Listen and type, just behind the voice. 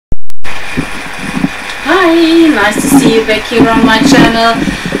everybody, nice to see you back here on my channel.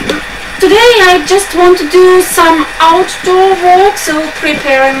 Today I just want to do some outdoor work, so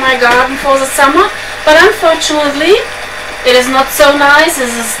preparing my garden for the summer, but unfortunately it is not so nice. It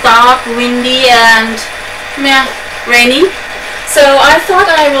is dark, windy and rainy. So I thought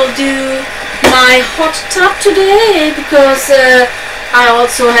I will do my hot tub today because I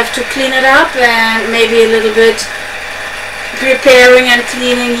also have to clean it up and maybe a little bit preparing and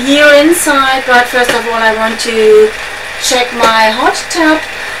cleaning here inside. But first of all I want to check my hot tub,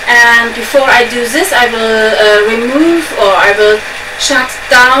 and before I do this I will remove, or I will shut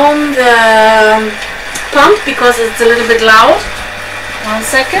down the pump because it's a little bit loud. 1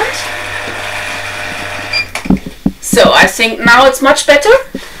 second. So I think now it's much better,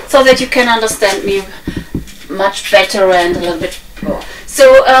 so that you can understand me much better and a little bit more.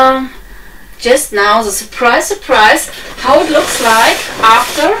 So just now the surprise how it looks like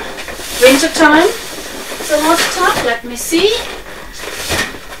after winter time. The hot tub, let me see.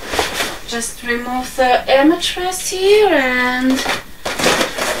 Just remove the air mattress here and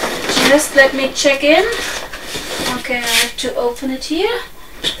just let me check in. Okay, I have to open it here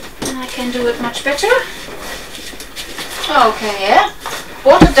and I can do it much better. Okay, yeah.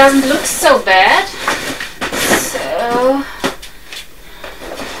 Water doesn't look so bad. So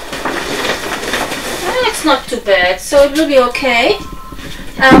it's not too bad, so it will be okay.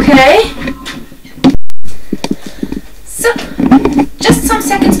 Okay. So just some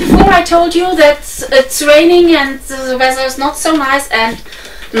seconds before I told you that it's raining and the weather is not so nice, and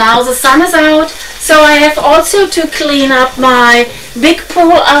now the sun is out. So I have also to clean up my big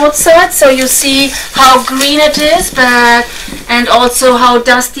pool outside, so you see how green it is, and also how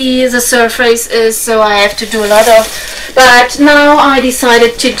dusty the surface is, so I have to do a lot of. But now I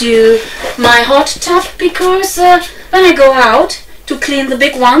decided to do my hot tub because when I go out to clean the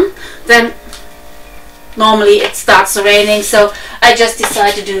big one, then normally it starts raining, so I just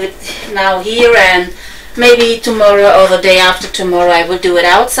decided to do it now here, and maybe tomorrow or the day after tomorrow I will do it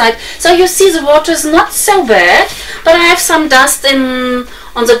outside. So you see the water is not so bad, but I have some dust on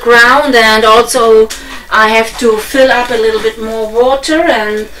the ground, and also I have to fill up a little bit more water,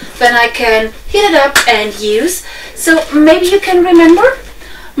 and then I can heat it up and use. So maybe you can remember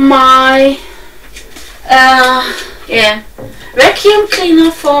my vacuum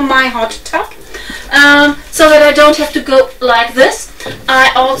cleaner for my hot tub, so that I don't have to go like this.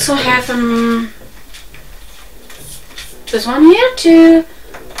 I also have this one here to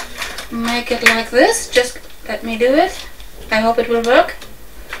make it like this. Just let me do it. I hope it will work.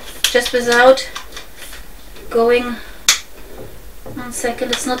 Just without going. 1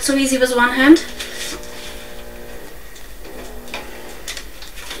 second, it's not so easy with one hand.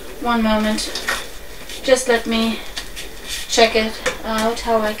 One moment. Just let me check it out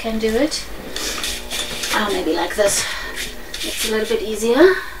how I can do it. Maybe like this. It's a little bit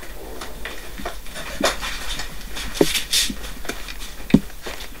easier.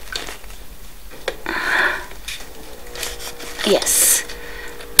 Yes.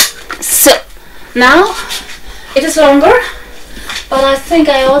 So now it is longer, but I think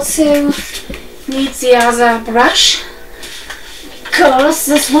I also need the other brush because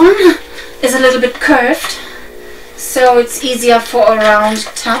this one is a little bit curved, so it's easier for a round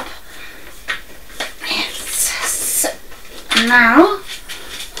tub. Yes. So now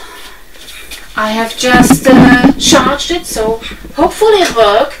I have just charged it, so hopefully it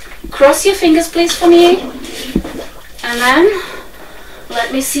works. Cross your fingers please for me. And then,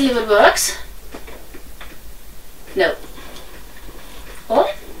 let me see if it works. No.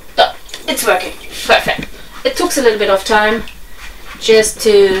 Oh, no, it's working. Perfect. It took a little bit of time just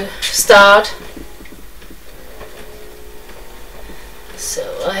to start. So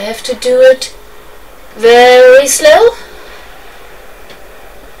I have to do it very slow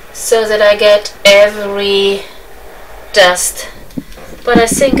so that I get every dust. But I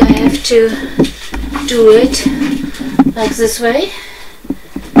think I have to do it like this way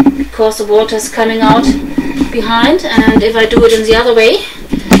because the water is coming out behind, and if I do it in the other way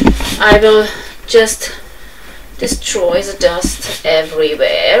I will just destroy the dust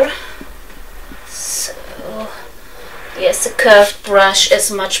everywhere. So yes, the curved brush is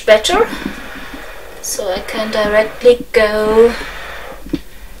much better, so I can directly go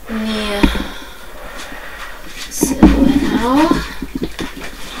near. So now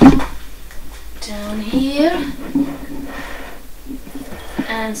down here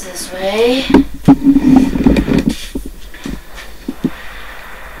and this way.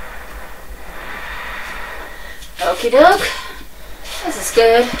 Okie doke, this is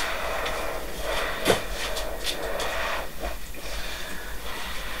good.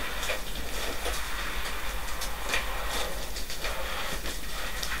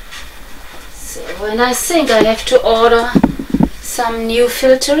 and I think I have to order some new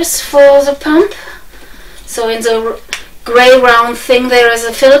filters for the pump. So in the grey round thing there is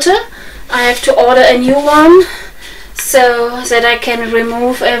a filter. I have to order a new one so that I can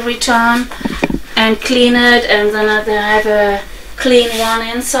remove every time and clean it, and then I have a clean one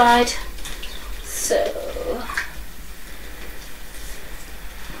inside. So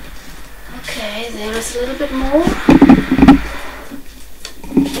okay, there is a little bit more,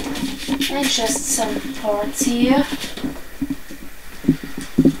 and just some parts here.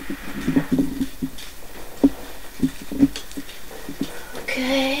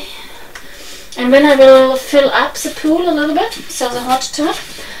 Okay, and when I will fill up the pool a little bit, so the hot tub,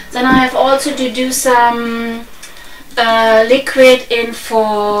 then I have also to do some liquid in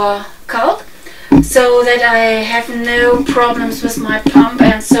for calc, so that I have no problems with my pump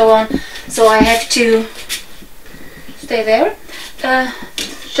and so on. So I have to stay there.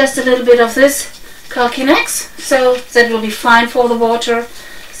 Just a little bit of this Calcinex, so that will be fine for the water,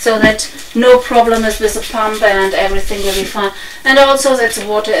 so that no problem is with the pump and everything will be fine. And also that the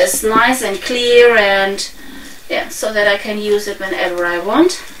water is nice and clear, and yeah, so that I can use it whenever I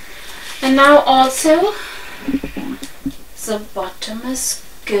want. And now also the bottom is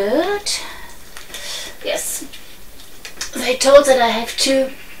good. Yes, they told that I have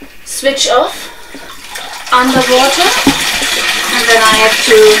to switch off underwater, and then I have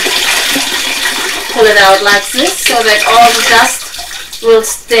to pull it out like this, so that all the dust will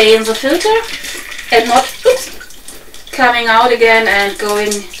stay in the filter and not coming out again and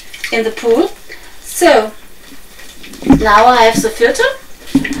going in the pool. So now I have the filter,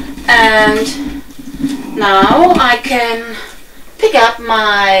 and now I can pick up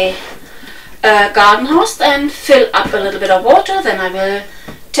my garden hose and fill up a little bit of water. Then I will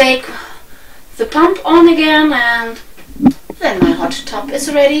take the pump on again, and then my hot tub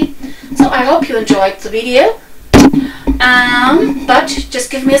is ready. So I hope you enjoyed the video, but just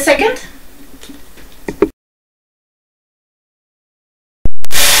give me a second.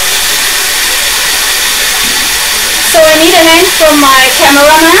 So I need a hand from my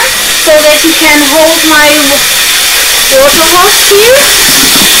cameraman so that he can hold my water hose here.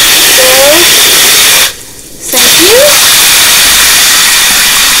 So, thank you.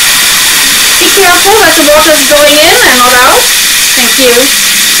 Be careful that the water is going in and not out. Thank you.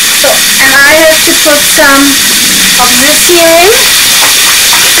 So, and I have to put some of this here in.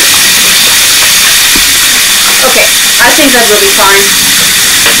 Okay, I think that will be fine.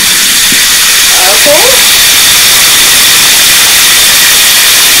 Okay.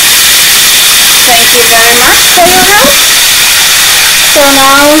 Thank you very much for your help. So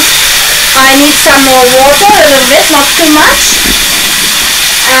now I need some more water, a little bit, not too much.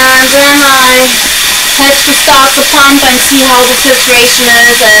 And then I have to start the pump and see how the filtration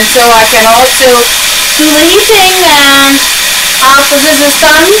is, and so I can also do the heating, and after this is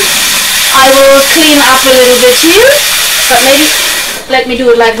done I will clean up a little bit here, but maybe let me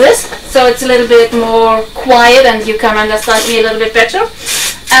do it like this so it's a little bit more quiet and you can understand me a little bit better.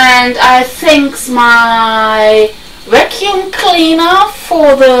 And I think my vacuum cleaner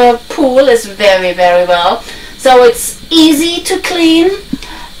for the pool is very well, so it's easy to clean,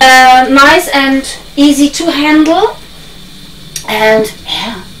 nice and easy to handle, and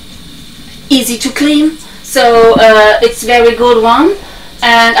yeah, easy to clean. So it's very good one,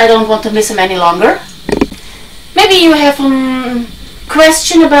 and I don't want to miss them any longer. Maybe you have a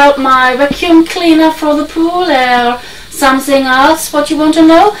question about my vacuum cleaner for the pool or something else what you want to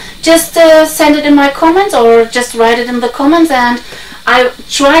know, just send it in my comments or just write it in the comments, and I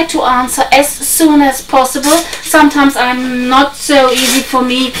try to answer as soon as possible. Sometimes I'm not so easy for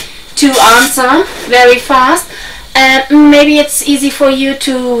me to answer very fast, and maybe it's easy for you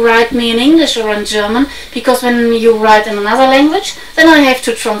to write me in English or in German, because when you write in another language then I have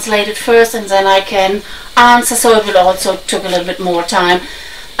to translate it first and then I can answer, so it will also take a little bit more time.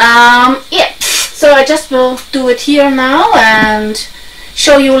 Yeah, so I just will do it here now and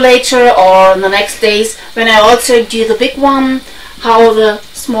show you later or in the next days when I also do the big one, how the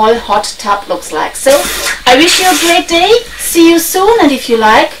small hot tub looks like. So I wish you a great day, see you soon, and if you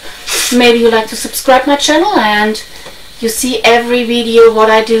like, maybe you like to subscribe my channel and you see every video what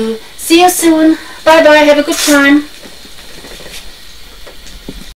I do. See you soon, bye bye, have a good time.